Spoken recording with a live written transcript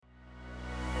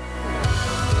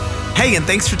Hey, and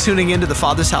thanks for tuning in to the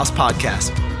Father's House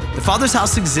podcast. The Father's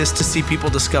House exists to see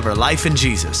people discover life in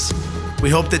Jesus.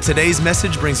 We hope that today's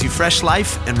message brings you fresh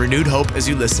life and renewed hope as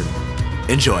you listen.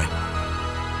 Enjoy.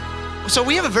 So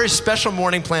we have a very special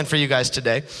morning planned for you guys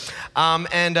today.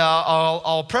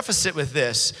 I'll preface it with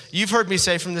this. You've heard me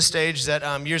say from the stage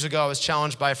that years ago I was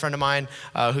challenged by a friend of mine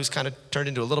who's kind of turned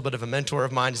into a little bit of a mentor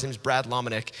of mine. His name is Brad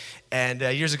Lomenick. And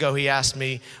years ago he asked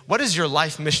me, what is your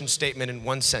life mission statement in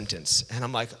one sentence? And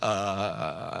I'm like,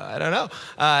 I don't know.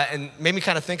 And made me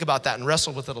kind of think about that and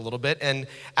wrestle with it a little bit. And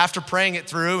after praying it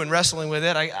through and wrestling with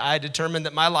it, I determined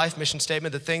that my life mission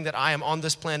statement, the thing that I am on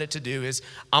this planet to do is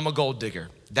I'm a gold digger.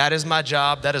 That is my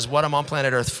job. That is what I'm on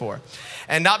planet Earth for.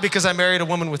 And not because I married a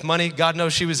woman with money. God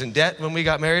knows she was in debt when we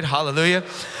got married. Hallelujah.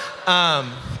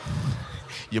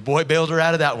 Your boy bailed her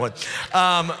out of that one.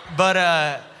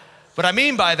 What I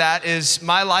mean by that is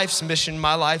my life's mission,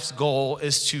 my life's goal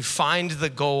is to find the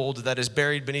gold that is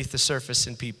buried beneath the surface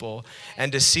in people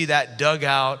and to see that dug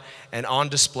out and on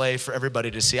display for everybody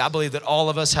to see. I believe that all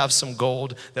of us have some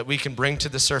gold that we can bring to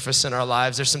the surface in our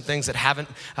lives. There's some things that haven't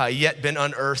yet been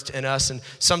unearthed in us, and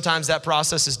sometimes that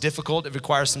process is difficult. It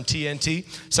requires some TNT.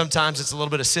 Sometimes it's a little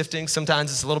bit of sifting.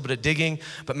 Sometimes it's a little bit of digging.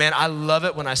 But man, I love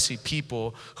it when I see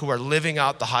people who are living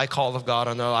out the high call of God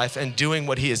on their life and doing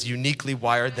what He has uniquely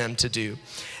wired them to do.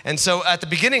 And so at the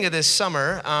beginning of this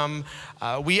summer,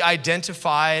 we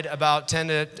identified about 10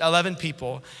 to 11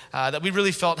 people that we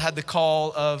really felt had the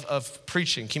call of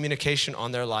preaching, communication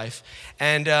on their life.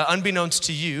 And unbeknownst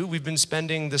to you, we've been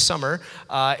spending the summer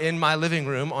in my living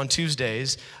room on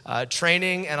Tuesdays,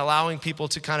 training and allowing people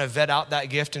to kind of vet out that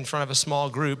gift in front of a small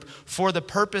group for the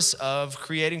purpose of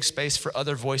creating space for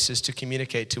other voices to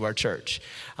communicate to our church.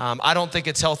 I don't think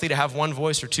it's healthy to have one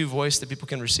voice or two voices that people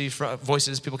can receive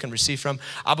from.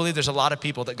 I believe there's a lot of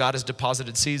people that God has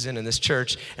deposited seeds in this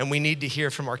church, and we need to hear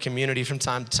from our community from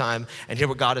time to time and hear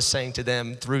what God is saying to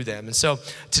them through them. And so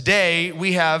today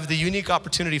we have the unique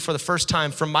opportunity for the first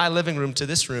time from my living room to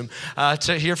this room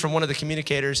to hear from one of the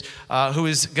communicators who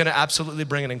is going to absolutely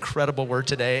bring an incredible word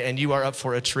today, and you are up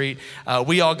for a treat.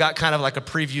 We all got kind of like a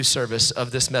preview service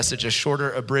of this message, a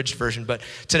shorter, abridged version, but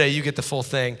today you get the full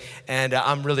thing, and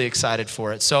I'm really excited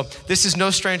for it. So this is no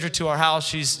stranger to our house.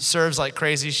 She serves like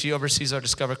crazy. She oversees our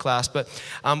Discover class, but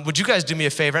would you guys do me a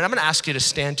favor? And I'm going to ask you to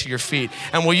stand to your feet,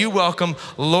 and will you welcome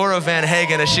Laura Van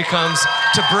Hagen as she comes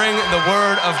to bring the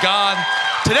word of God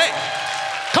today.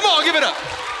 Come on, give it up.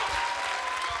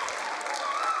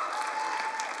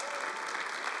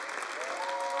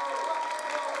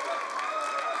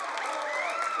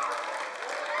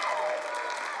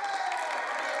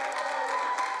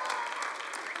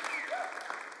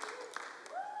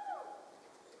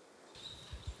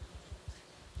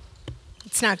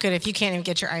 It's not good if you can't even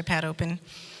get your iPad open.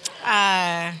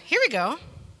 Here we go.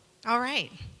 All right.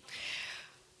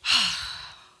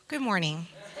 Good morning.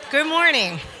 Good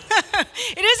morning.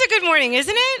 It is a good morning,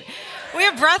 isn't it? We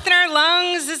have breath in our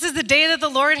lungs. This is the day that the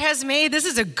Lord has made. This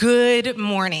is a good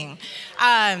morning.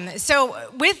 So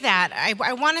with that,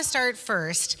 I want to start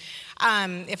first,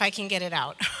 if I can get it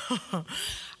out.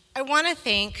 I want to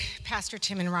thank Pastor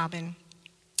Tim and Robin.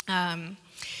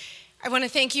 I want to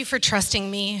thank you for trusting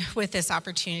me with this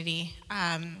opportunity.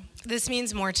 This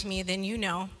means more to me than you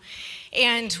know.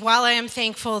 And while I am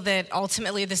thankful that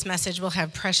ultimately this message will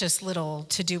have precious little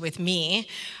to do with me,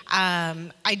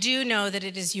 I do know that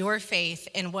it is your faith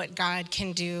in what God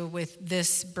can do with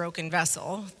this broken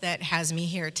vessel that has me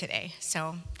here today.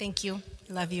 So thank you.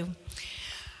 Love you.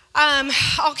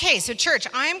 Okay, so church,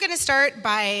 I'm going to start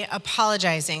by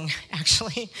apologizing,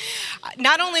 actually.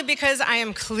 Not only because I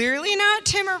am clearly not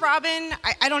Tim or Robin.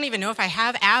 I don't even know if I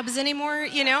have abs anymore,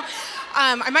 you know.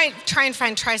 I might try and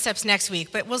find triceps next week,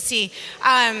 but we'll see.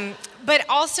 But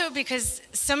also because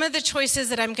some of the choices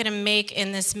that I'm going to make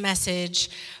in this message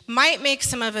might make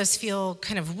some of us feel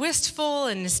kind of wistful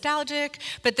and nostalgic,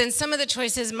 but then some of the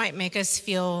choices might make us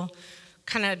feel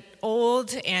kind of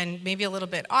old and maybe a little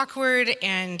bit awkward,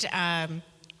 and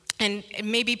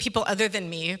maybe people other than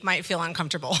me might feel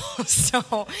uncomfortable.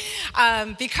 So,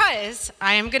 because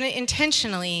I am going to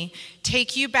intentionally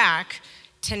take you back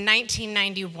to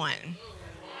 1991.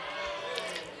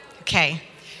 Okay,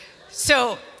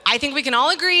 so I think we can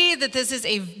all agree that this is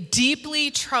a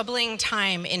deeply troubling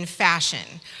time in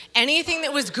fashion. Anything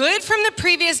that was good from the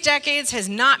previous decades has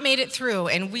not made it through,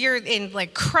 and we're in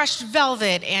like crushed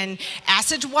velvet and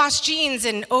acid wash jeans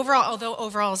and although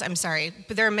overalls, I'm sorry,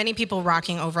 but there are many people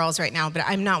rocking overalls right now, but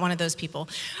I'm not one of those people.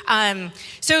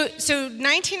 So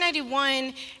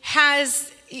 1991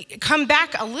 has come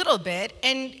back a little bit,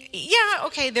 and yeah,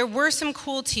 okay, there were some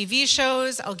cool TV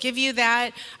shows, I'll give you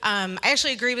that. I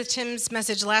actually agree with Tim's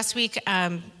message last week,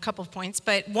 a couple of points,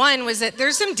 but one was that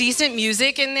there's some decent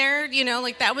music in there,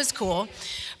 like that was cool.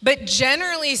 But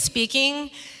generally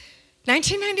speaking,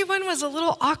 1991 was a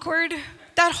little awkward.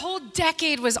 That whole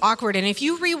decade was awkward, and if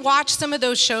you rewatch some of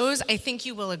those shows, I think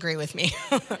you will agree with me.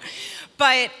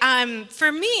 But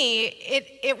for me,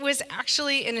 it was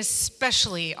actually an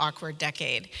especially awkward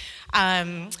decade.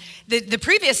 The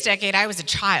previous decade, I was a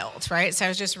child, right? So I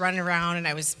was just running around, and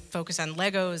I was focused on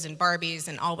Legos and Barbies,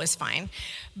 and all was fine.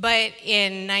 But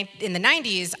in the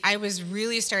 90s, I was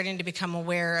really starting to become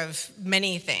aware of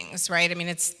many things, right? I mean,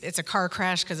 it's a car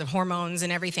crash because of hormones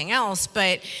and everything else,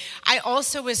 but I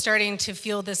also was starting to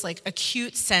feel this like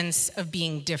acute sense of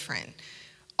being different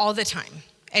all the time,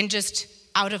 and just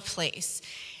out of place.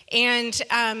 And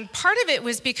part of it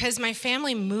was because my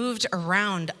family moved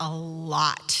around a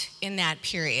lot in that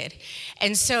period.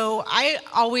 And so I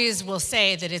always will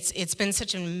say that it's been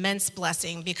such an immense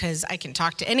blessing, because I can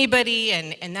talk to anybody,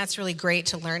 and that's really great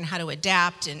to learn how to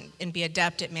adapt and be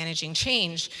adept at managing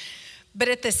change. But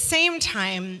at the same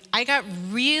time, I got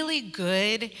really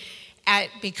good at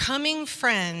becoming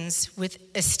friends with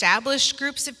established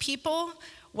groups of people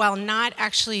while not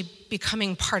actually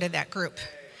becoming part of that group.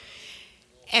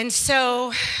 And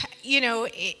so,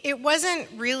 it wasn't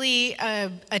really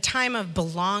a time of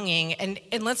belonging. And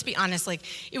let's be honest, like,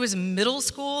 it was middle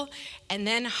school and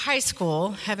then high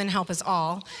school, heaven help us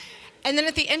all. And then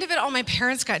at the end of it all, my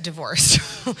parents got divorced.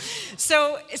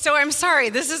 So I'm sorry,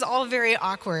 this is all very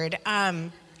awkward.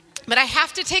 But I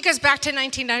have to take us back to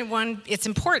 1991. It's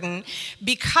important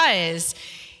because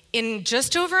in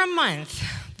just over a month,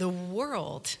 the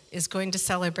world is going to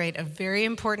celebrate a very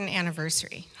important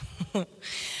anniversary.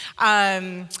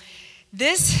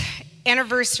 This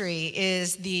anniversary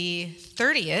is the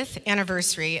 30th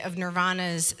anniversary of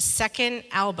Nirvana's second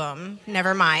album,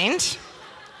 Nevermind.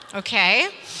 Okay?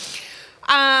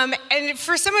 And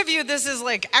for some of you, this is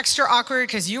like extra awkward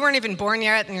because you weren't even born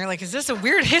yet, and you're like, is this a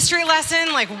weird history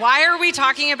lesson? Like, why are we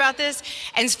talking about this?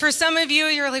 And for some of you,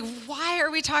 you're like, why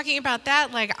are we talking about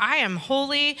that? Like, I am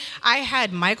holy. I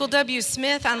had Michael W.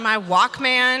 Smith on my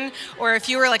Walkman, or if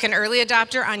you were like an early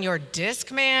adopter, on your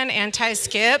Discman,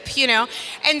 anti-skip,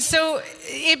 And so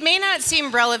it may not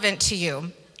seem relevant to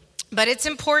you, but it's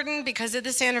important because of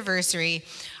this anniversary.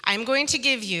 I'm going to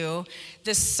give you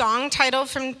the song title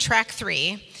from track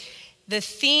 3, the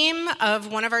theme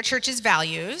of one of our church's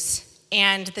values,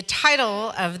 and the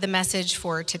title of the message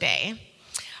for today.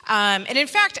 And in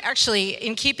fact, actually,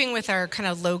 in keeping with our kind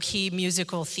of low-key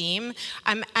musical theme,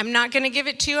 I'm not going to give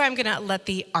it to you. I'm going to let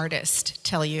the artist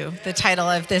tell you the title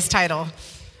of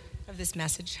this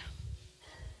message.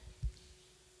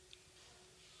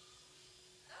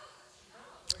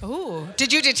 Oh,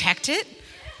 did you detect it?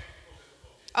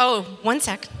 Oh,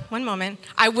 one moment.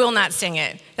 I will not sing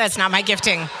it. That's not my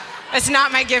gifting. That's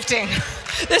not my gifting.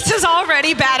 This is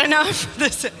already bad enough.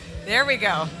 There we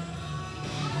go.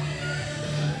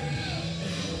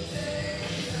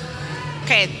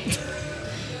 Okay.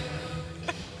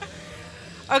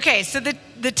 Okay, so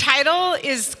the title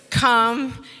is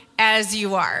Come As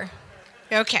You Are.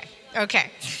 Okay.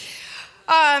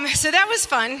 So that was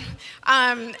fun.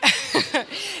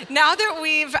 Now that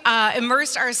we've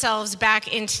immersed ourselves back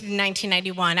into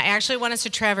 1991, I actually want us to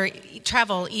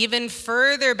travel even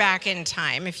further back in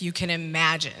time, if you can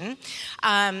imagine,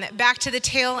 back to the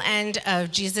tail end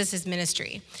of Jesus'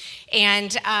 ministry.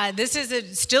 And this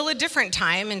is still a different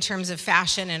time in terms of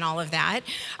fashion and all of that.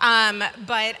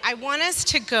 But I want us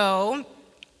to go...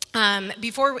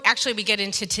 before we get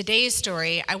into today's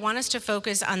story, I want us to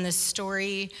focus on the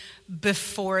story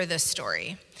before the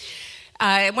story.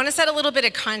 I want to set a little bit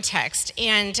of context.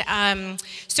 And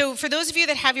so for those of you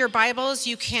that have your Bibles,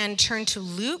 you can turn to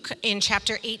Luke in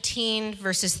chapter 18,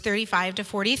 verses 35 to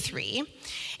 43.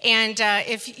 And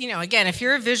if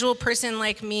you're a visual person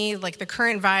like me, like the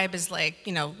current vibe is like,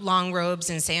 long robes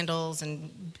and sandals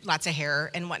and lots of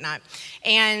hair and whatnot.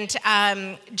 And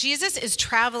Jesus is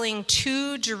traveling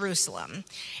to Jerusalem.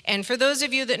 And for those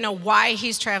of you that know why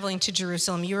he's traveling to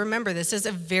Jerusalem, you remember this is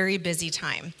a very busy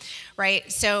time,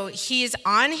 right? So he's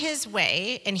on his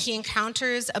way, and he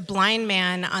encounters a blind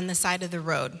man on the side of the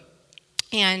road.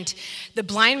 And the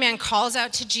blind man calls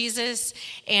out to Jesus,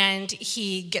 and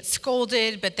he gets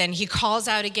scolded, but then he calls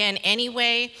out again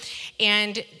anyway.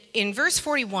 And in verse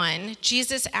 41,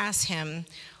 Jesus asks him,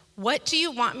 "What do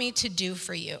you want me to do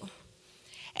for you?"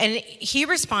 And he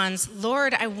responds,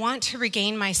 "Lord, I want to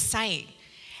regain my sight."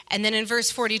 And then in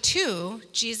verse 42,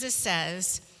 Jesus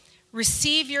says,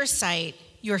 "Receive your sight,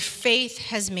 your faith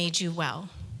has made you well."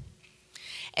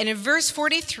 And in verse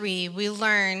 43, we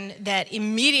learn that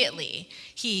immediately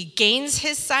he gains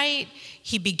his sight,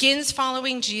 he begins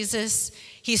following Jesus,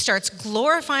 he starts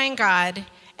glorifying God,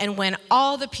 and when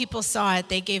all the people saw it,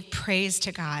 they gave praise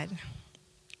to God.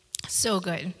 So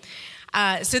good.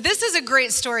 So this is a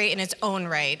great story in its own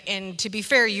right. And to be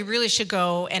fair, you really should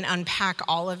go and unpack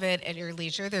all of it at your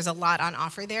leisure. There's a lot on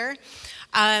offer there.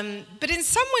 But in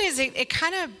some ways, it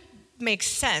kind of makes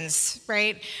sense,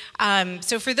 right?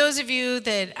 So for those of you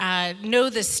that know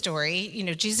this story,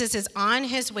 Jesus is on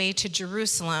his way to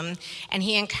Jerusalem, and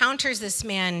he encounters this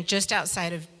man just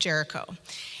outside of Jericho.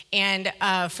 And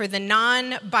for the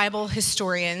non-Bible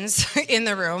historians in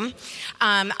the room,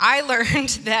 I learned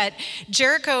that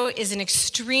Jericho is an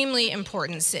extremely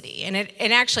important city, and it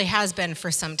actually has been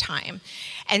for some time.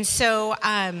 And so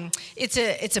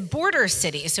it's a border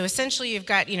city. So essentially you've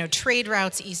got, trade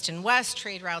routes east and west,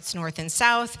 trade routes north and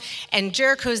south, and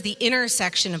Jericho's the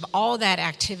intersection of all that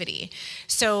activity.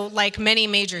 So like many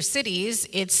major cities,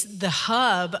 it's the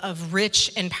hub of rich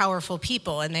and powerful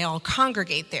people, and they all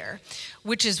congregate there,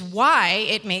 which is why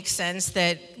it makes sense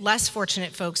that less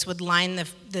fortunate folks would line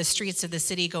the streets of the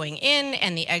city going in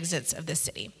and the exits of the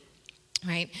city.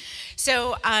 Right?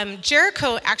 So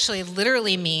Jericho actually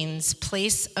literally means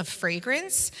place of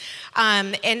fragrance.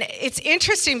 And it's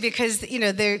interesting because,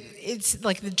 it's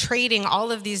like the trading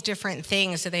all of these different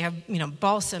things. So they have,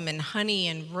 balsam and honey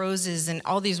and roses and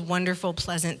all these wonderful,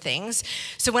 pleasant things.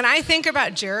 So when I think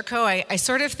about Jericho, I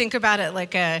sort of think about it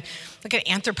like an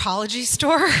anthropology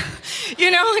store,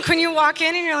 like when you walk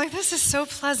in and you're like, this is so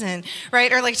pleasant,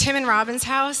 right? Or like Tim and Robin's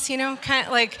house, kind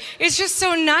of like, it's just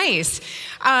so nice.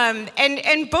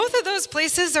 And both of those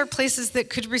places are places that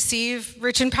could receive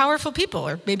rich and powerful people,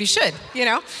 or maybe should,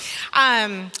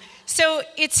 So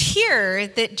it's here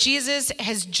that Jesus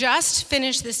has just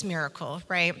finished this miracle,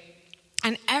 right?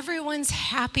 And everyone's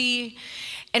happy.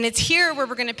 And it's here where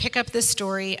we're going to pick up the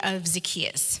story of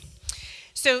Zacchaeus.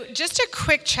 So just a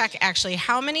quick check, actually.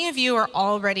 How many of you are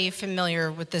already familiar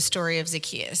with the story of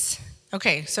Zacchaeus?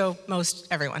 Okay, so most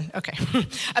everyone. Okay.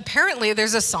 Apparently,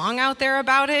 there's a song out there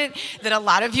about it that a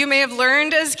lot of you may have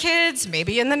learned as kids,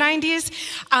 maybe in the 90s.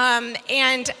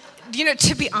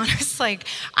 To be honest,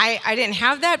 I didn't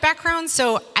have that background,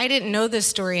 so I didn't know this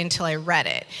story until I read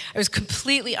it. I was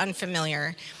completely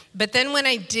unfamiliar. But then when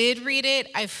I did read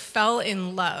it, I fell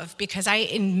in love because I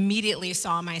immediately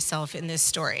saw myself in this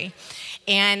story.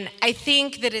 And I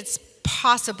think that it's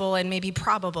possible and maybe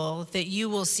probable that you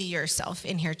will see yourself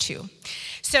in here too.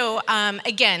 So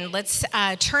again, let's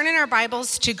turn in our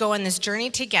Bibles to go on this journey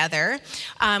together.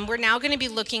 We're now going to be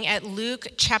looking at Luke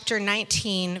chapter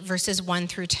 19, verses 1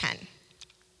 through 10.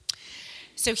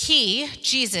 So he,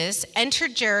 Jesus,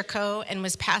 entered Jericho and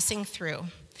was passing through.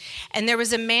 And there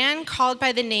was a man called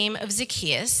by the name of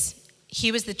Zacchaeus.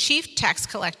 He was the chief tax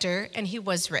collector, and he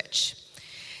was rich.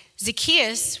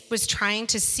 Zacchaeus was trying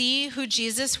to see who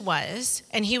Jesus was,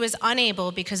 and he was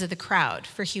unable because of the crowd,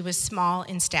 for he was small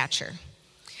in stature.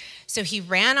 So he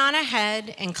ran on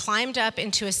ahead and climbed up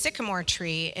into a sycamore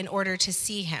tree in order to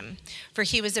see him, for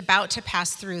he was about to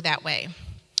pass through that way.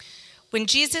 When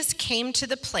Jesus came to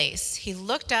the place, he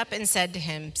looked up and said to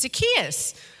him,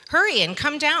 "Zacchaeus, hurry and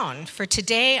come down, for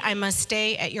today I must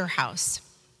stay at your house."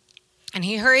 And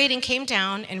he hurried and came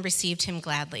down and received him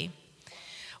gladly.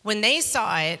 When they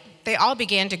saw it, they all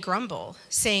began to grumble,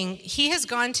 saying, "He has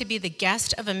gone to be the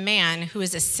guest of a man who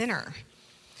is a sinner."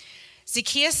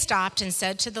 Zacchaeus stopped and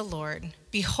said to the Lord,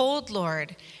 "Behold,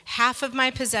 Lord, half of my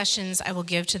possessions I will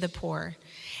give to the poor.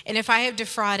 And if I have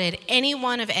defrauded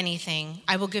anyone of anything,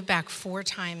 I will give back 4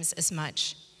 times as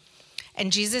much."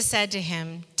 And Jesus said to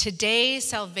him, "Today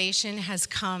salvation has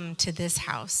come to this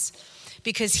house,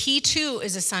 because he too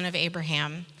is a son of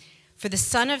Abraham. For the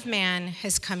Son of Man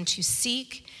has come to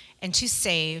seek and to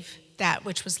save that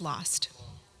which was lost."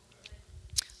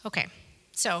 Okay,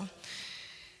 so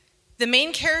the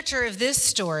main character of this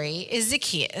story is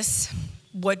Zacchaeus.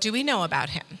 What do we know about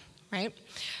him, right?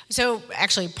 So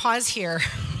actually, pause here.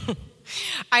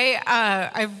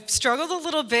 I've struggled a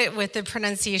little bit with the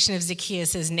pronunciation of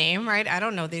Zacchaeus' name, right? I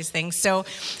don't know these things. So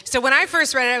when I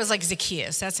first read it, I was like,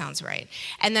 Zacchaeus, that sounds right.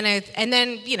 And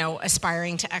then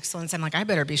aspiring to excellence, I'm like, I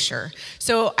better be sure.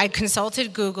 So I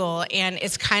consulted Google, and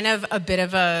it's kind of a bit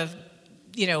of a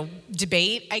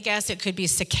debate, I guess. It could be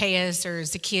Zacchaeus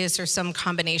or some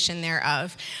combination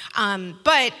thereof.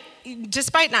 But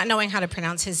despite not knowing how to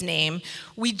pronounce his name,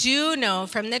 we do know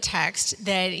from the text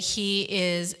that he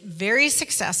is very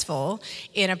successful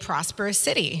in a prosperous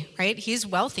city, right? He's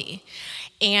wealthy.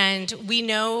 And we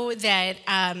know that,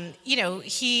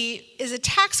 he is a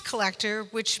tax collector,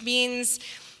 which means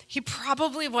he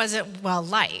probably wasn't well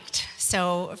liked.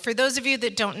 So for those of you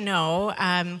that don't know,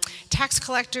 tax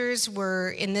collectors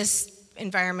were, in this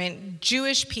environment,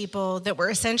 Jewish people that were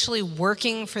essentially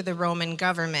working for the Roman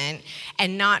government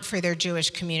and not for their Jewish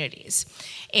communities.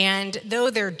 And though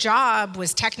their job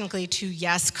was technically to,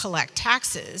 yes, collect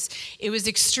taxes, it was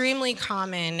extremely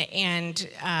common and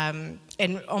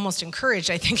almost encouraged,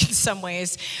 I think, in some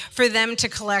ways, for them to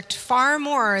collect far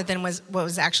more than what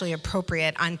was actually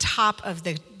appropriate on top of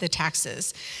the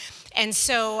taxes. And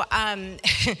so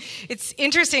it's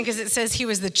interesting because it says he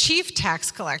was the chief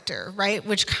tax collector, right?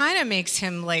 Which kind of makes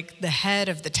him like the head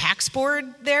of the tax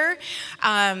board there.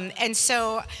 And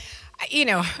so, you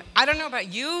know, I don't know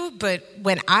about you, but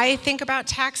when I think about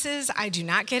taxes, I do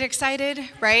not get excited,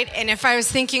 right? And if I was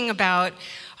thinking about,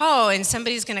 oh, and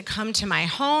somebody's going to come to my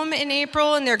home in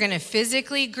April and they're going to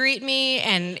physically greet me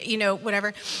and, you know,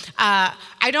 whatever,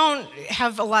 I don't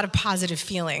have a lot of positive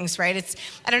feelings, right?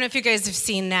 I don't know if you guys have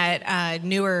seen that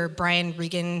newer Brian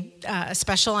Regan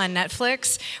special on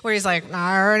Netflix where he's like,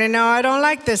 I already know I don't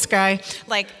like this guy.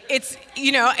 Like, it's,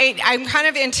 you know, I'm kind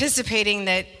of anticipating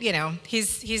that, you know,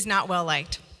 he's not well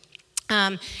liked.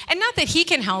 And not that he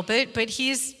can help it, but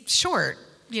he's short,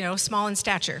 you know, small in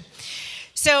stature.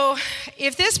 So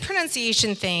if this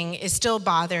pronunciation thing is still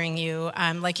bothering you,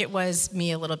 like it was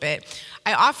me a little bit,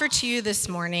 I offer to you this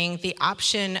morning the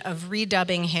option of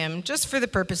redubbing him just for the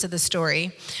purpose of the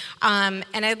story. And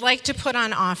I'd like to put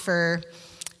on offer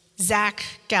Zach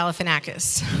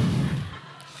Galifianakis.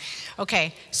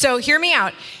 Okay, so hear me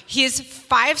out. He is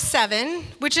 5'7",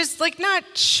 which is like not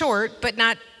short, but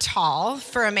not tall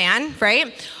for a man,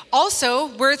 right?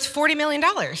 Also worth $40 million.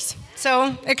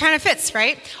 So it kind of fits,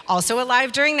 right? Also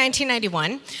alive during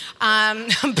 1991.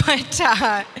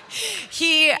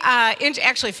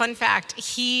 Actually, fun fact,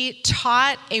 he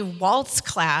taught a waltz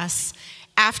class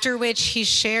after which he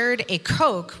shared a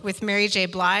Coke with Mary J.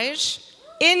 Blige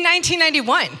in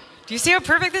 1991. Do you see how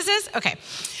perfect this is? Okay,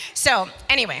 so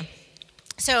anyway,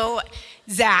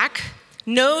 Zach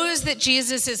knows that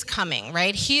Jesus is coming,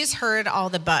 right? He's heard all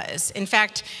the buzz. In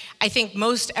fact, I think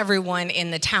most everyone in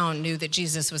the town knew that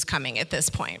Jesus was coming at this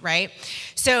point, right?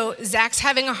 So Zach's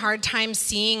having a hard time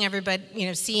seeing everybody, you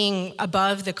know, seeing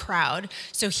above the crowd.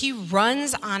 So he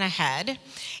runs on ahead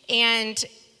and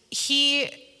he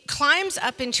climbs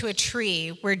up into a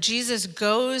tree where Jesus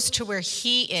goes to where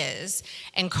he is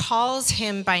and calls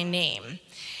him by name.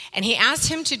 And he asks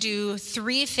him to do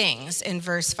 3 things in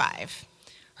verse 5.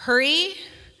 Hurry,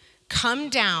 come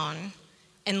down,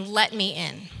 and let me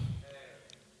in.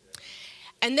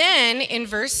 And then in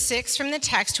verse 6 from the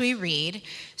text we read,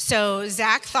 so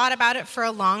Zach thought about it for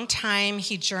a long time.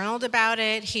 He journaled about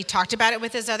it. He talked about it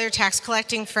with his other tax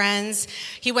collecting friends.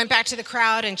 He went back to the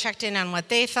crowd and checked in on what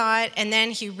they thought. And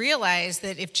then he realized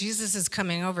that if Jesus is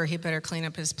coming over, he better clean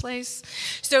up his place.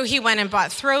 So he went and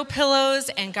bought throw pillows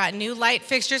and got new light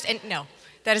fixtures. And no,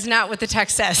 that is not what the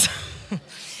text says.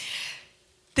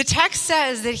 The text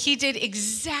says that he did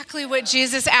exactly what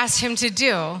Jesus asked him to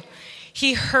do.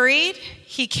 He hurried,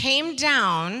 he came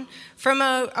down from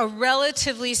a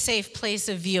relatively safe place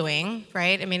of viewing,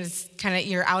 right? I mean, it's kind of,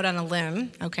 you're out on a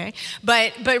limb, okay?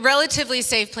 But relatively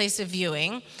safe place of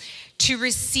viewing to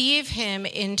receive him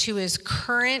into his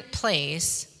current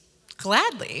place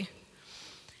gladly.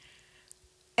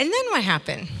 And then what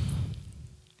happened?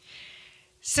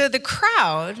 So the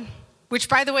crowd, which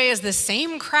by the way is the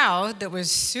same crowd that was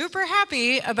super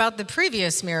happy about the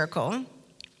previous miracle,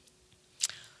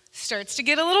 starts to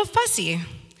get a little fussy.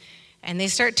 And they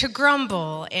start to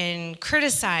grumble and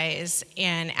criticize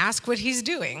and ask what he's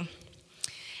doing.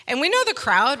 And we know the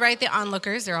crowd, right? The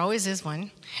onlookers, there always is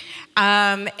one.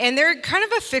 And they're kind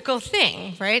of a fickle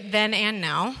thing, right? Then and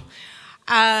now.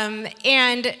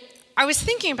 And I was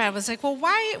thinking about it, I was like, well,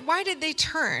 why did they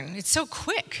turn? It's so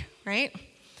quick, right?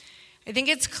 I think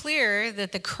it's clear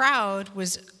that the crowd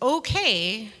was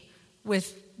okay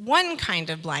with one kind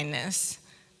of blindness,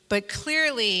 but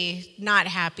clearly not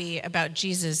happy about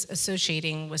Jesus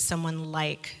associating with someone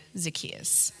like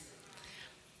Zacchaeus.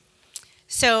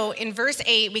 So in verse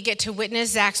 8, we get to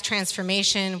witness Zach's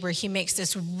transformation where he makes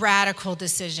this radical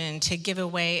decision to give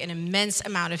away an immense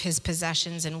amount of his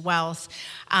possessions and wealth,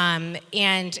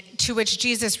 and to which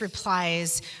Jesus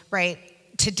replies, right,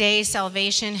 today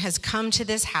salvation has come to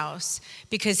this house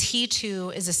because he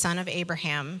too is a son of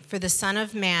Abraham, for the Son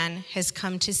of Man has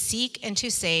come to seek and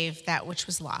to save that which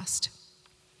was lost.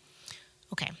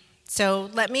 Okay,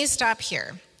 so let me stop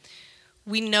here.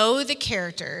 We know the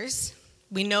characters,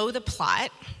 we know the plot,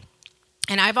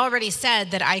 and I've already said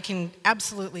that I can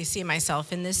absolutely see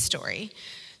myself in this story.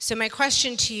 So my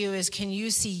question to you is, can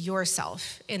you see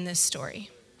yourself in this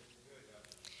story?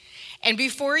 And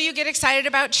before you get excited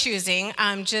about choosing,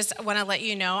 just want to let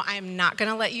you know I'm not going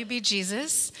to let you be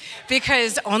Jesus,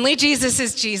 because only Jesus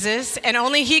is Jesus and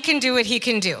only he can do what he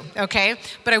can do, okay?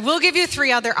 But I will give you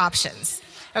 3 other options,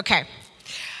 okay?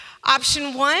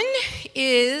 Option 1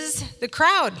 is the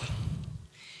crowd.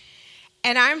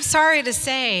 And I'm sorry to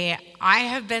say, I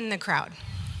have been the crowd.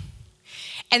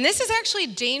 And this is actually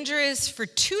dangerous for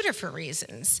 2 different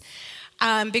reasons.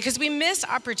 Because we miss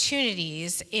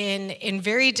opportunities in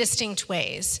very distinct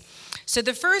ways. So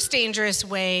the first dangerous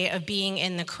way of being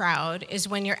in the crowd is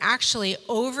when you're actually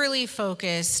overly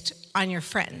focused on your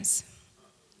friends.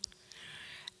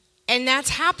 And that's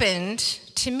happened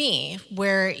to me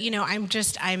where,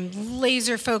 I'm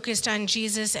laser focused on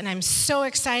Jesus and I'm so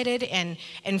excited, and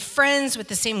friends with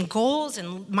the same goals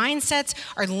and mindsets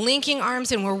are linking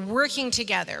arms and we're working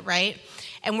together, right?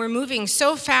 And we're moving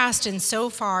so fast and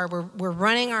so far, we're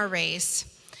running our race.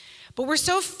 But we're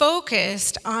so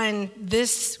focused on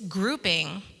this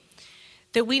grouping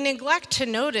that we neglect to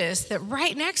notice that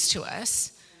right next to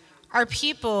us are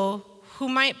people who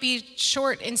might be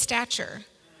short in stature,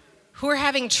 who are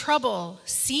having trouble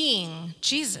seeing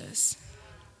Jesus.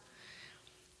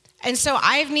 And so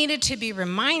I've needed to be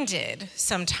reminded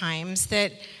sometimes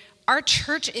that our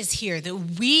church is here, that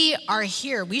we are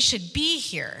here, we should be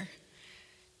here,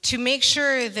 to make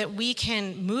sure that we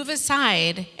can move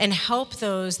aside and help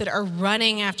those that are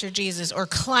running after Jesus or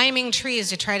climbing trees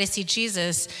to try to see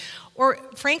Jesus, or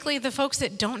frankly, the folks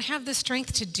that don't have the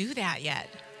strength to do that yet.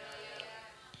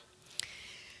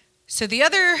 So the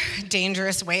other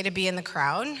dangerous way to be in the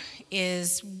crowd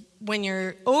is when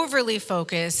you're overly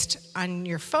focused on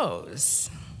your foes.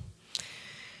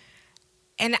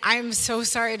 And I'm so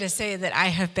sorry to say that I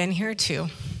have been here too,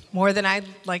 more than I'd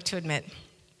like to admit.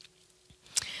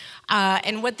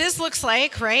 And what this looks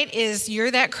like, right, is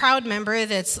you're that crowd member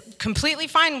that's completely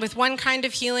fine with one kind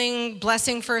of healing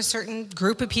blessing for a certain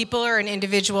group of people or an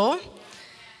individual.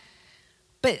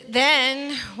 But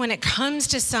then when it comes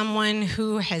to someone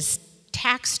who has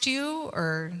taxed you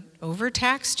or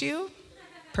overtaxed you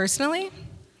personally,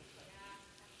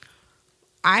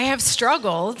 I have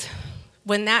struggled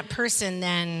when that person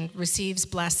then receives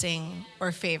blessing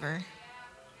or favor.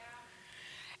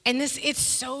 And it's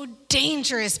so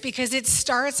dangerous because it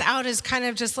starts out as kind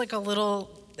of just like a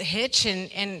little hitch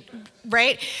and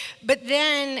right? But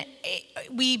then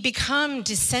we become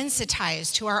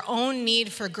desensitized to our own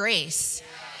need for grace,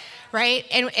 right?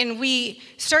 And we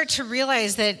start to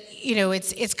realize that,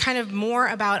 it's kind of more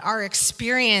about our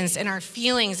experience and our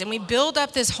feelings, and we build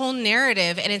up this whole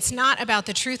narrative, and it's not about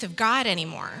the truth of God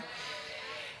anymore.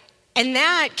 And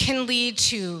that can lead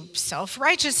to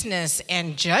self-righteousness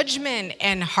and judgment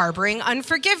and harboring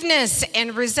unforgiveness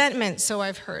and resentment, so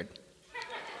I've heard.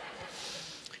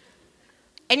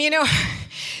 And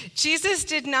Jesus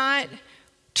did not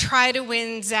try to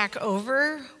win Zach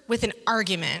over with an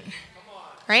argument,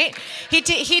 right? He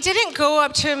didn't go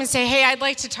up to him and say, hey, I'd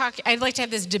like to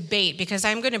have this debate because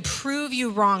I'm going to prove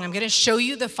you wrong. I'm going to show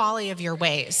you the folly of your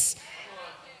ways.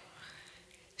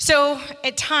 So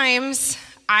at times,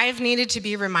 I've needed to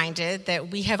be reminded that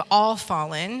we have all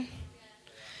fallen,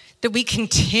 that we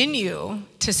continue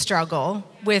to struggle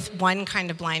with one kind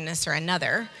of blindness or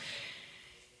another,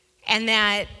 and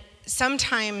that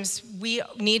sometimes we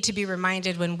need to be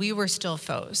reminded when we were still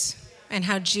foes and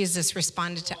how Jesus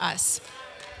responded to us.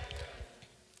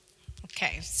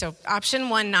 Okay, so option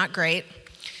 1, not great.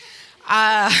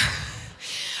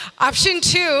 Option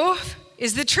 2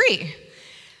 is the tree.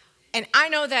 And I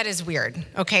know that is weird,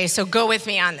 okay, so go with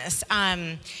me on this.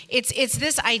 It's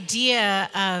this idea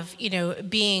of,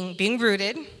 being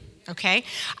rooted, okay,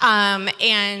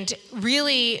 and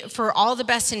really, for all the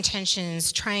best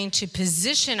intentions, trying to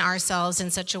position ourselves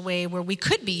in such a way where we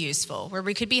could be useful, where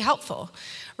we could be helpful,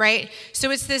 right?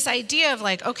 So it's this idea of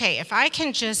like, okay, if I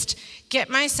can just get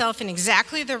myself in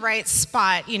exactly the right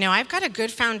spot, I've got a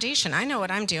good foundation. I know what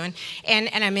I'm doing, and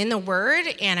I'm in the Word,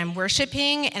 and I'm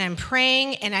worshiping, and I'm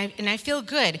praying, and I feel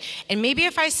good. And maybe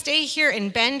if I stay here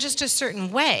and bend just a certain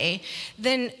way,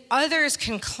 then others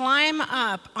can climb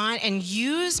up on and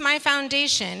use my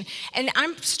foundation, and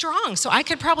I'm strong, so I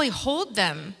could probably hold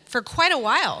them for quite a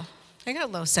while. I got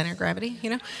a low center of gravity,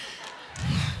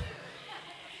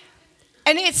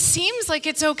 And it seems like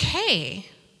it's okay,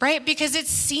 right? Because it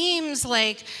seems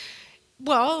like,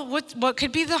 well, what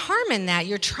could be the harm in that?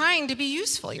 You're trying to be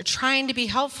useful. You're trying to be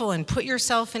helpful and put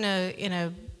yourself in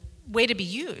a way to be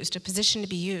used, a position to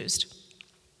be used.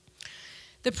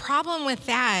 The problem with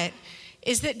that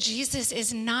is that Jesus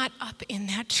is not up in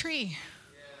that tree.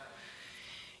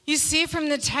 You see from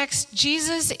the text,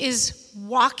 Jesus is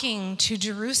walking to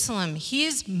Jerusalem. He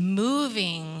is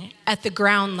moving at the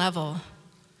ground level.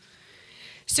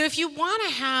 So if you want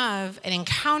to have an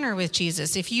encounter with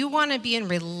Jesus, if you want to be in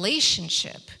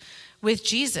relationship with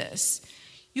Jesus,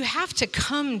 you have to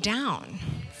come down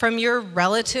from your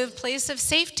relative place of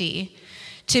safety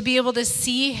to be able to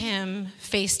see him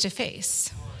face to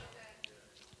face.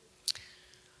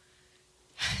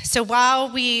 So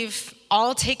while we've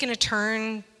all taken a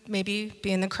turn, maybe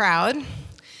being the crowd,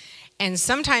 and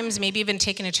sometimes maybe even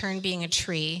taken a turn being a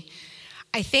tree,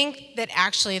 I think that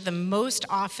actually the most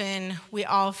often we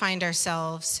all find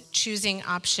ourselves choosing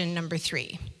option number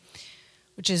 3,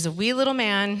 which is a wee little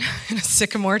man in a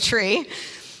sycamore tree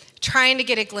trying to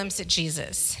get a glimpse at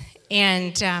Jesus.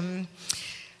 And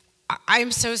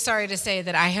I'm so sorry to say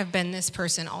that I have been this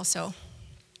person also.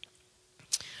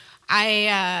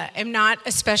 I am not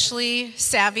especially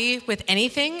savvy with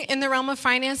anything in the realm of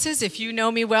finances. If you know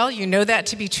me well, you know that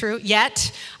to be true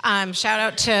yet. Shout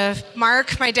out to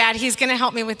Mark, my dad. He's going to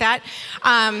help me with that.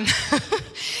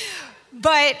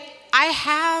 But I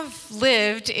have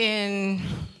lived in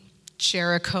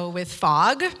Jericho with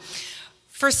fog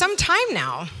for some time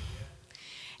now.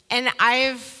 And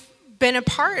I've been a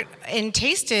part and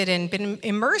tasted and been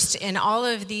immersed in all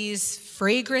of these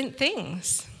fragrant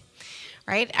things.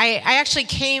 Right? I actually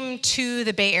came to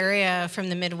the Bay Area from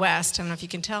the Midwest. I don't know if you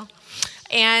can tell.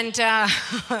 And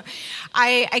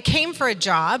I came for a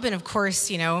job, and of course,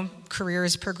 you know,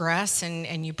 careers progress,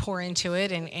 and you pour into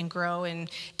it and grow and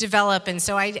develop. And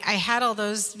so I had all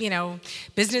those, you know,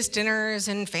 business dinners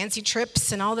and fancy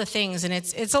trips and all the things, and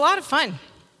it's a lot of fun.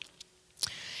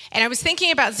 And I was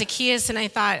thinking about Zacchaeus, and I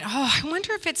thought, I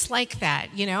wonder if it's like that,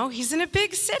 you know? He's in a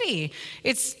big city.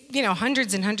 It's, you know,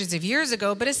 hundreds and hundreds of years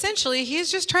ago, but essentially he's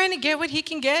just trying to get what he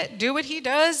can get, do what he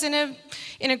does in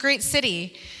a great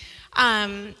city.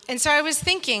 And so I was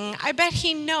thinking, I bet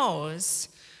he knows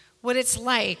what it's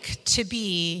like to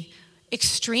be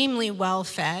extremely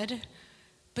well-fed,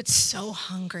 but so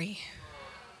hungry.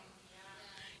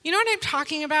 You know what I'm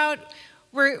talking about?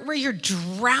 Where you're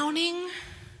drowning,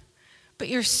 but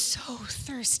you're so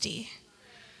thirsty.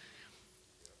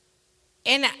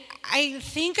 And I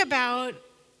think about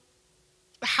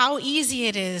how easy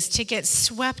it is to get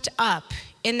swept up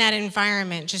in that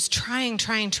environment, just trying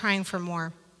for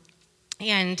more.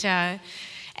 And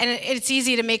it's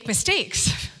easy to make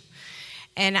mistakes.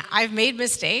 And I've made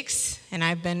mistakes, and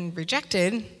I've been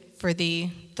rejected for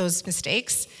those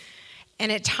mistakes.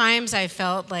 And at times I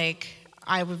felt like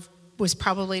I was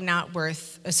probably not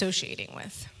worth associating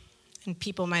with. And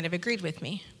people might have agreed with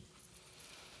me.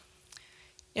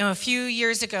 You know, a few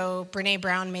years ago, Brene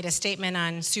Brown made a statement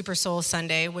on Super Soul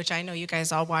Sunday, which I know you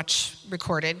guys all watch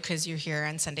recorded because you're here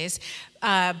on Sundays.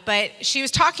 But she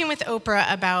was talking with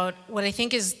Oprah about what I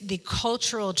think is the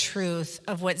cultural truth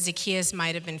of what Zacchaeus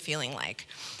might have been feeling like.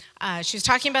 She was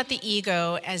talking about the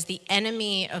ego as the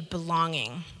enemy of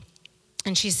belonging.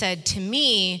 And she said, to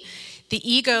me, the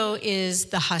ego is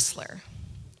the hustler.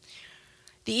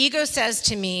 The ego says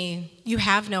to me, you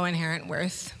have no inherent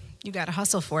worth. You got to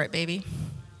hustle for it, baby.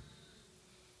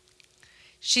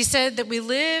 She said that we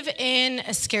live in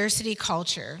a scarcity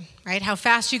culture, right? How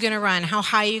fast are you going to run? How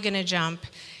high are you going to jump?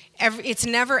 It's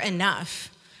never enough.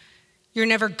 You're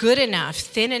never good enough,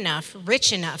 thin enough,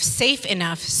 rich enough, safe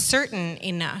enough, certain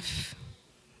enough.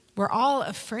 We're all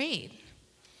afraid.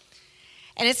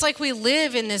 And it's like we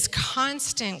live in this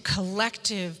constant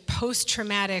collective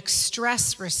post-traumatic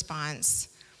stress response.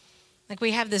 Like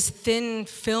we have this thin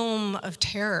film of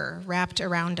terror wrapped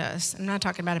around us. I'm not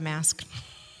talking about a mask.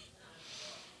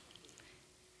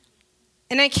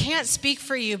 And I can't speak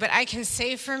for you, but I can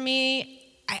say for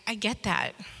me, I get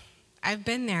that. I've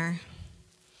been there.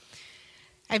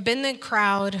 I've been the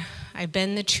crowd, I've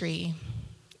been the tree,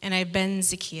 and I've been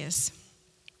Zacchaeus.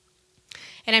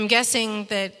 And I'm guessing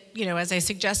that, you know, as I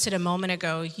suggested a moment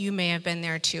ago, you may have been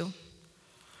there too.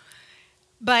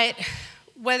 But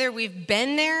whether we've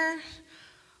been there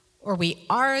or we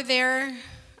are there,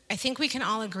 I think we can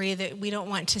all agree that we don't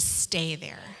want to stay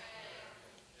there.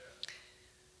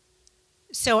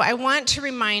 So I want to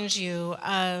remind you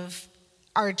of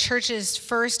our church's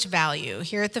first value.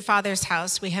 Here at the Father's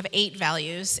House, we have 8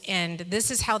 values, and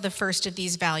this is how the first of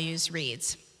these values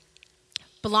reads.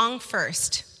 Belong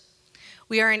first.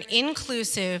 We are an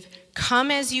inclusive,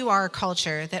 come-as-you-are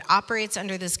culture that operates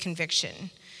under this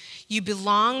conviction. You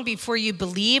belong before you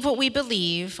believe what we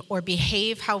believe or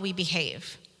behave how we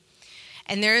behave.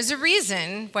 And there is a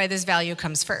reason why this value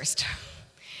comes first.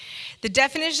 The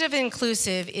definition of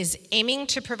inclusive is aiming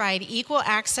to provide equal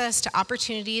access to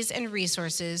opportunities and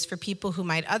resources for people who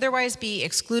might otherwise be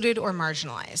excluded or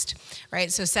marginalized,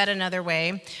 right? So said another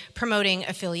way, promoting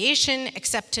affiliation,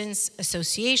 acceptance,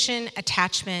 association,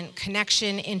 attachment,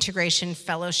 connection, integration,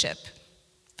 fellowship.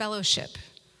 Fellowship.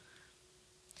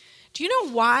 Do you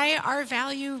know why our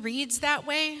value reads that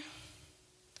way?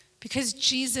 Because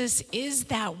Jesus is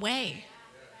that way.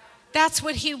 That's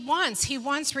what he wants. He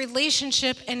wants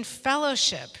relationship and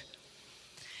fellowship.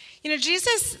 You know,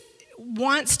 Jesus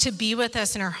wants to be with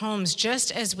us in our homes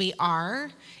just as we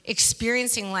are,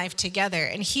 experiencing life together.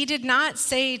 And he did not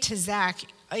say to Zach,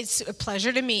 it's a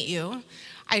pleasure to meet you.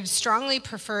 I'd strongly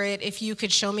prefer it if you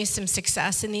could show me some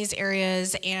success in these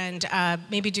areas and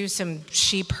maybe do some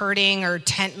sheep herding or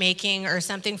tent making or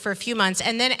something for a few months.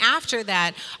 And then after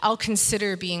that, I'll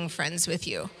consider being friends with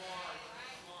you.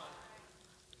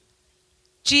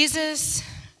 Jesus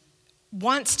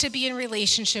wants to be in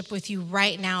relationship with you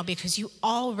right now because you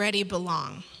already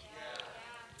belong.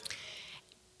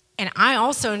 And I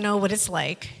also know what it's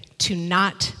like to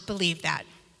not believe that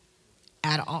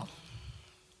at all.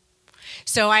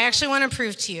 So I actually want to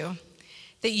prove to you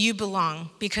that you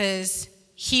belong because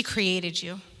he created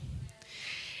you.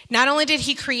 Not only did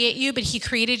he create you, but he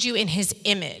created you in his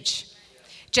image.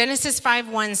 Genesis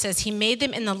 5:1 says he made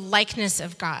them in the likeness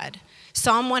of God.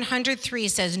 Psalm 103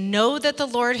 says, know that the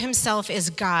Lord himself is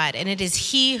God, and it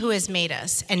is he who has made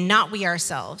us, and not we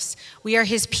ourselves. We are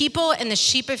his people and the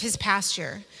sheep of his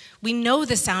pasture. We know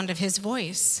the sound of his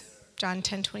voice. John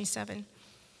 10:27.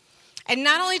 And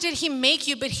not only did he make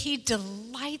you, but he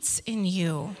delights in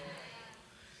you.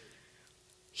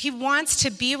 He wants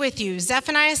to be with you.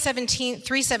 Zephaniah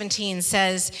 3:17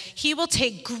 says, he will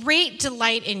take great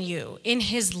delight in you. In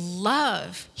his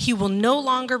love, he will no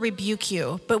longer rebuke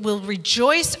you, but will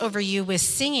rejoice over you with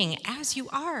singing as you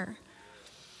are.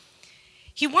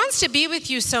 He wants to be with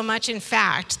you so much, in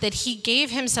fact, that he gave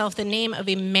himself the name of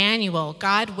Emmanuel,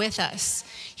 God with us.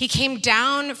 He came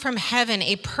down from heaven,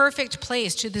 a perfect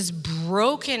place, to this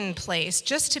broken place,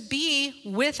 just to be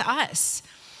with us.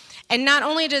 And not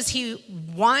only does he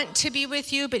want to be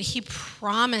with you, but he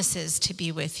promises to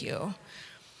be with you.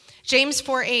 James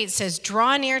 4:8 says,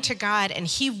 draw near to God and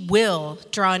he will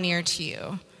draw near to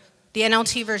you. The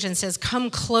NLT version says, come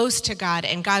close to God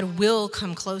and God will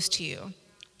come close to you.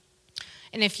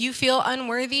 And if you feel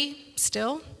unworthy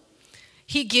still,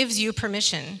 he gives you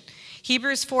permission.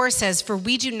 Hebrews 4 says, for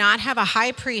we do not have a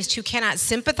high priest who cannot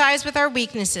sympathize with our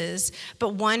weaknesses,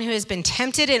 but one who has been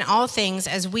tempted in all things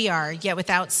as we are, yet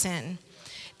without sin.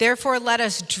 Therefore, let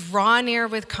us draw near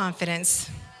with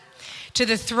confidence to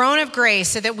the throne of grace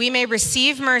so that we may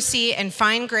receive mercy and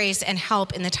find grace and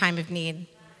help in the time of need.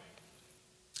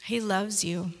 He loves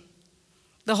you.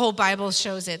 The whole Bible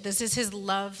shows it. This is his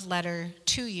love letter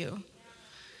to you.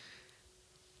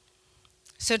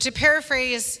 So to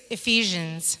paraphrase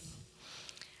Ephesians,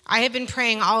 I have been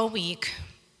praying all week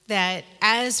that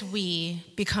as we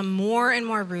become more and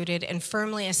more rooted and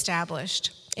firmly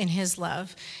established in his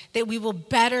love, that we will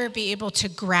better be able to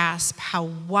grasp how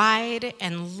wide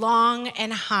and long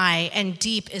and high and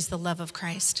deep is the love of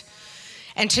Christ.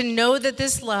 And to know that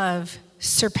this love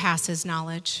surpasses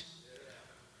knowledge.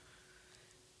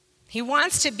 He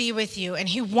wants to be with you and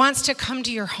he wants to come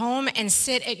to your home and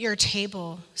sit at your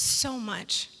table so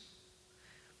much.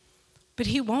 But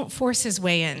he won't force his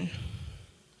way in.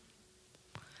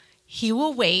 He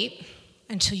will wait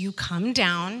until you come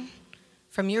down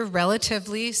from your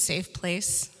relatively safe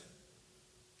place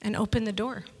and open the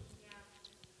door.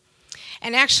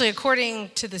 And actually,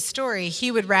 according to the story,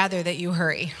 he would rather that you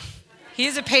hurry. He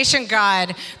is a patient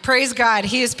God. Praise God,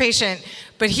 he is patient,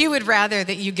 but he would rather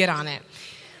that you get on it.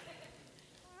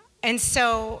 And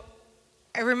so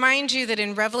I remind you that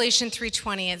in Revelation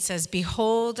 3:20, it says,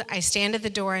 behold, I stand at the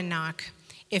door and knock.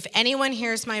 If anyone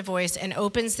hears my voice and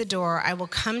opens the door, I will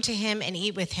come to him and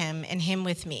eat with him and him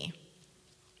with me.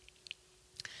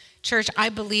 Church, I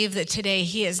believe that today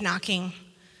he is knocking.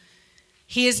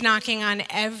 He is knocking on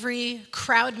every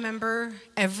crowd member,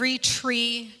 every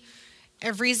tree,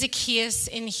 every Zacchaeus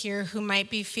in here who might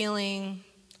be feeling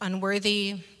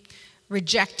unworthy,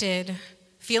 rejected,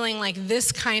 feeling like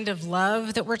this kind of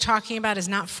love that we're talking about is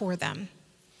not for them.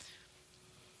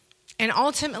 And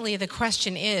ultimately, the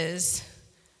question is,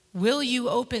 will you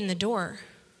open the door?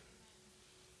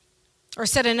 Or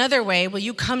said another way, will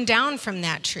you come down from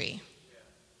that tree?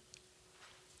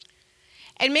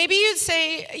 And maybe you'd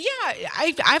say, yeah,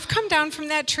 I've come down from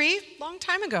that tree a long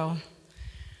time ago.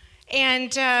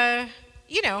 And,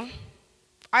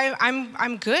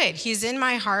 I'm good. He's in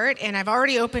my heart, and I've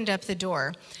already opened up the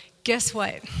door. Guess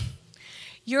what?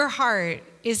 Your heart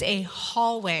is a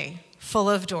hallway full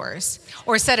of doors.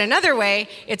 Or said another way,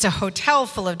 it's a hotel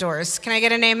full of doors. Can I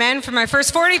get an amen for my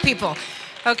first 40 people?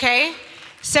 Okay?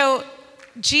 So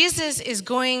Jesus is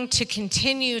going to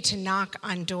continue to knock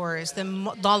on doors. The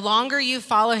longer you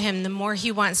follow him, the more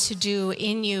he wants to do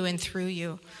in you and through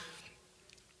you.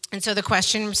 And so the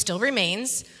question still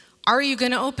remains, are you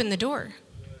going to open the door?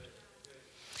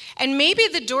 And maybe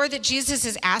the door that Jesus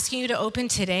is asking you to open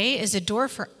today is a door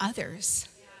for others.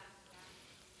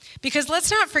 Because let's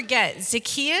not forget,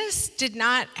 Zacchaeus did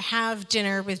not have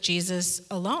dinner with Jesus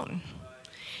alone.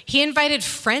 He invited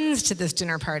friends to this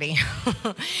dinner party.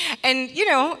 And,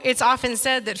 it's often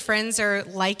said that friends are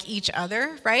like each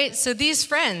other, right? So these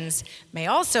friends may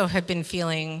also have been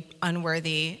feeling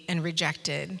unworthy and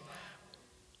rejected.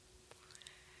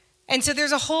 And so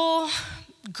there's a whole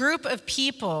group of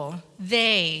people,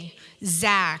 they,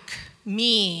 Zach,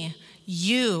 me,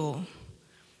 you,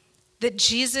 that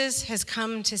Jesus has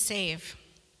come to save.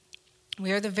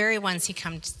 We are the very ones he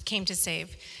came to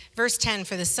save. Verse 10,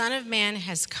 for the Son of Man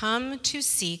has come to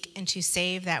seek and to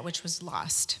save that which was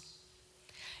lost.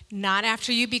 Not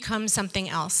after you become something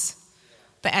else,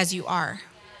 but as you are.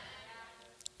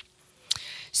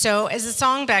 So as the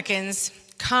song beckons,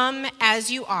 come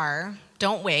as you are,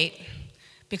 don't wait,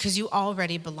 because you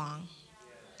already belong.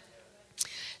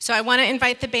 So I want to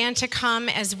invite the band to come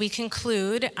as we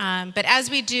conclude. But as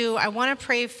we do, I want to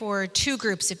pray for two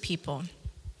groups of people.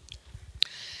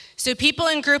 So people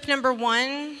in group number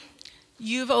 1,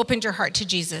 you've opened your heart to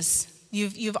Jesus.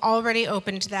 You've already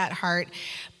opened that heart.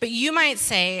 But you might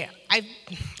say,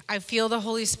 I feel the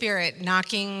Holy Spirit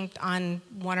knocking on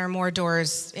one or more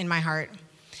doors in my heart.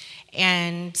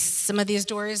 And some of these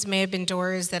doors may have been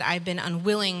doors that I've been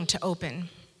unwilling to open.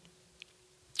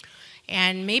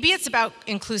 And maybe it's about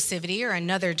inclusivity or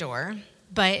another door,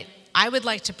 but I would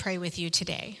like to pray with you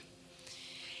today.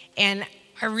 And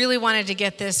I really wanted to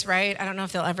get this right. I don't know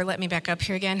if they'll ever let me back up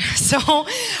here again. So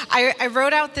I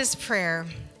wrote out this prayer,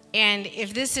 and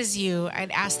if this is you,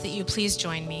 I'd ask that you please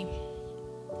join me.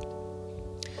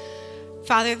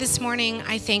 Father, this morning,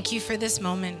 I thank you for this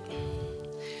moment,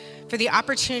 for the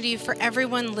opportunity for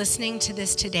everyone listening to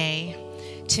this today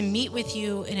to meet with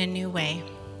you in a new way.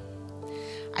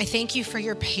 I thank you for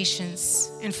your patience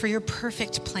and for your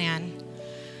perfect plan.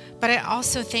 But I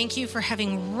also thank you for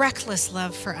having reckless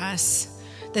love for us,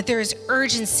 that there is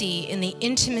urgency in the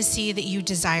intimacy that you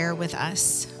desire with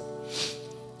us.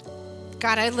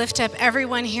 God, I lift up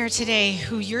everyone here today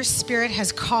who your Spirit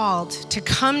has called to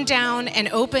come down and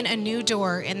open a new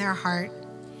door in their heart.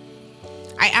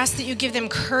 I ask that you give them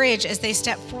courage as they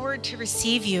step forward to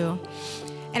receive you.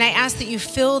 And I ask that you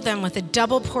fill them with a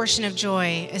double portion of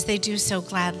joy as they do so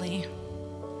gladly.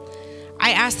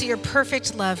 I ask that your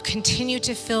perfect love continue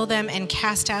to fill them and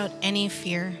cast out any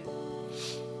fear.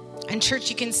 And church,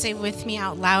 you can say with me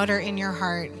out louder in your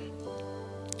heart,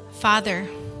 Father,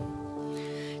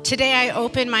 today I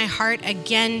open my heart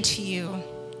again to you.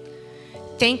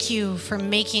 Thank you for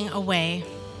making a way.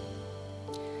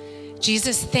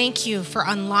 Jesus, thank you for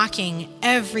unlocking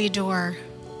every door.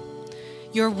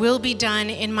 Your will be done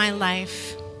in my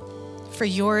life, for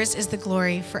yours is the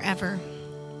glory forever.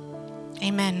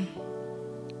 Amen.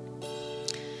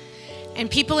 And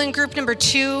people in group number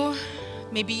 2,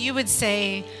 maybe you would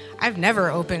say, I've never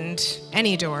opened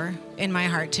any door in my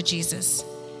heart to Jesus.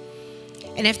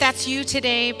 And if that's you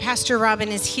today, Pastor Robin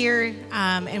is here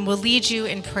and will lead you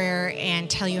in prayer and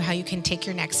tell you how you can take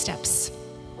your next steps.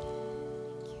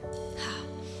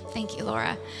 Thank you,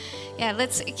 Laura. Yeah,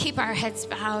 let's keep our heads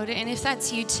bowed. And if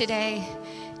that's you today,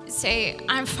 say,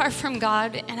 I'm far from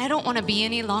God and I don't want to be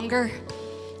any longer.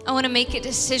 I want to make a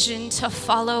decision to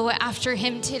follow after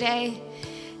him today.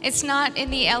 It's not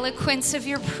in the eloquence of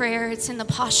your prayer, it's in the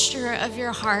posture of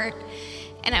your heart.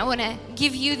 And I want to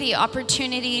give you the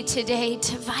opportunity today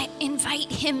to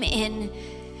invite him in,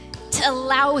 to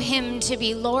allow him to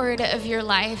be Lord of your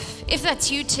life. If that's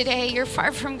you today, you're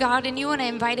far from God and you want to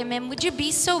invite him in, would you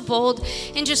be so bold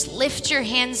and just lift your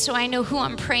hands so I know who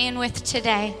I'm praying with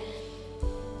today?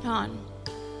 Come on.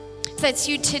 If that's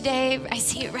you today, I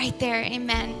see it right there.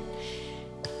 Amen.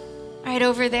 Right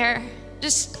over there.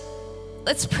 Just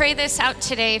let's pray this out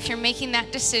today. If you're making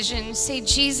that decision, say,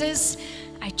 Jesus,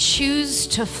 I choose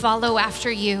to follow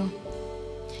after you,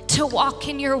 to walk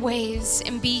in your ways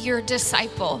and be your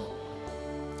disciple.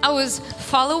 I was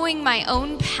following my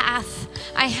own path.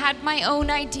 I had my own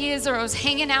ideas, or I was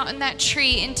hanging out in that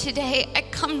tree, and today I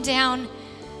come down.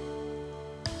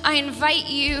 I invite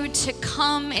you to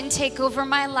come and take over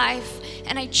my life,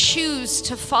 and I choose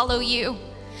to follow you.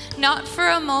 Not for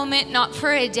a moment, not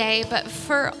for a day, but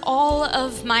for all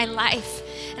of my life.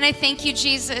 And I thank you,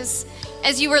 Jesus.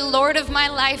 as you are Lord of my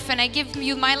life, and I give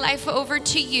you my life over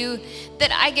to you,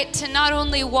 that I get to not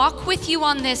only walk with you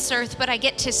on this earth, but I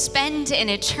get to spend an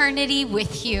eternity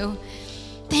with you.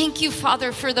 Thank you,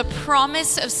 Father, for the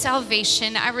promise of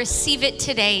salvation. I receive it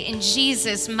today in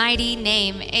Jesus' mighty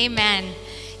name. Amen.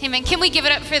 Amen. Can we give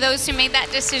it up for those who made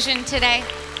that decision today?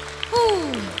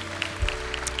 Woo.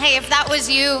 Hey, if that was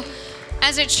you,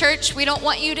 as a church, we don't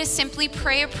want you to simply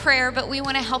pray a prayer, but we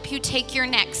want to help you take your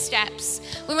next steps.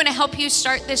 We want to help you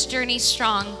start this journey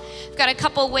strong. We've got a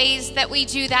couple ways that we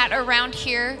do that around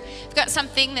here. We've got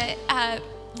something that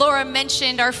Laura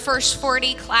mentioned, our First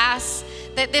 40 class,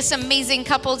 that this amazing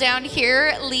couple down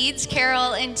here leads,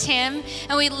 Carol and Tim,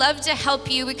 and we love to help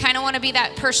you. We kind of want to be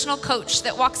that personal coach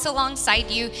that walks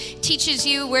alongside you, teaches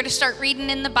you where to start reading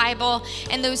in the Bible,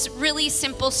 and those really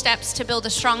simple steps to build a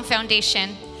strong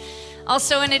foundation.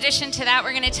 Also, in addition to that,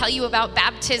 we're going to tell you about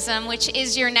baptism, which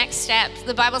is your next step.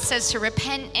 The Bible says to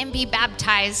repent and be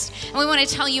baptized, and we want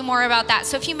to tell you more about that.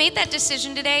 So if you made that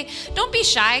decision today, don't be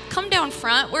shy. Come down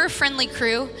front. We're a friendly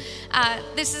crew.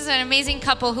 This is an amazing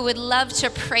couple who would love to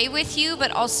pray with you,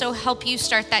 but also help you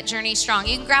start that journey strong.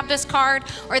 You can grab this card,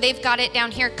 or they've got it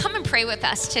down here. Come and pray with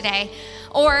us today.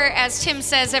 Or as Tim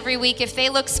says every week, if they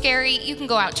look scary, you can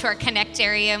go out to our Connect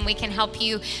area and we can help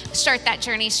you start that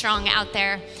journey strong out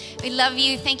there. We love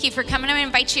you. Thank you for coming. I'm going to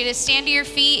invite you to stand to your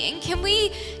feet. And can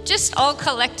we just all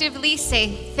collectively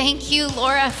say, thank you,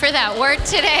 Laura, for that word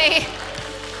today.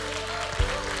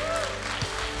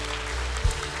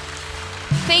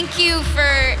 Thank you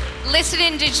for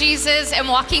listening to Jesus and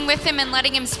walking with him and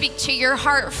letting him speak to your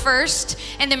heart first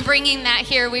and then bringing that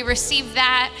here. We received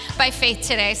that by faith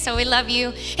today. So we love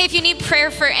you. Hey, if you need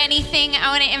prayer for anything,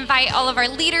 I want to invite all of our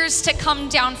leaders to come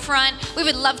down front. We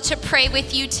would love to pray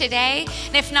with you today.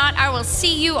 And if not, I will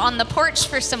see you on the porch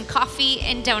for some coffee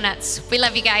and donuts. We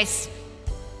love you guys.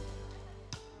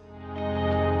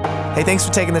 Hey, thanks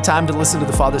for taking the time to listen to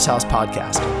the Father's House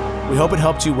podcast. We hope it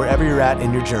helped you wherever you're at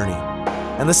in your journey.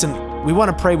 And listen, we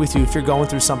want to pray with you if you're going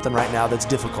through something right now that's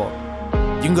difficult.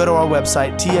 You can go to our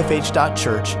website,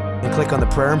 tfh.church, and click on the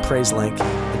prayer and praise link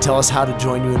and tell us how to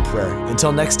join you in prayer.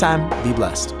 Until next time, be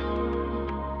blessed.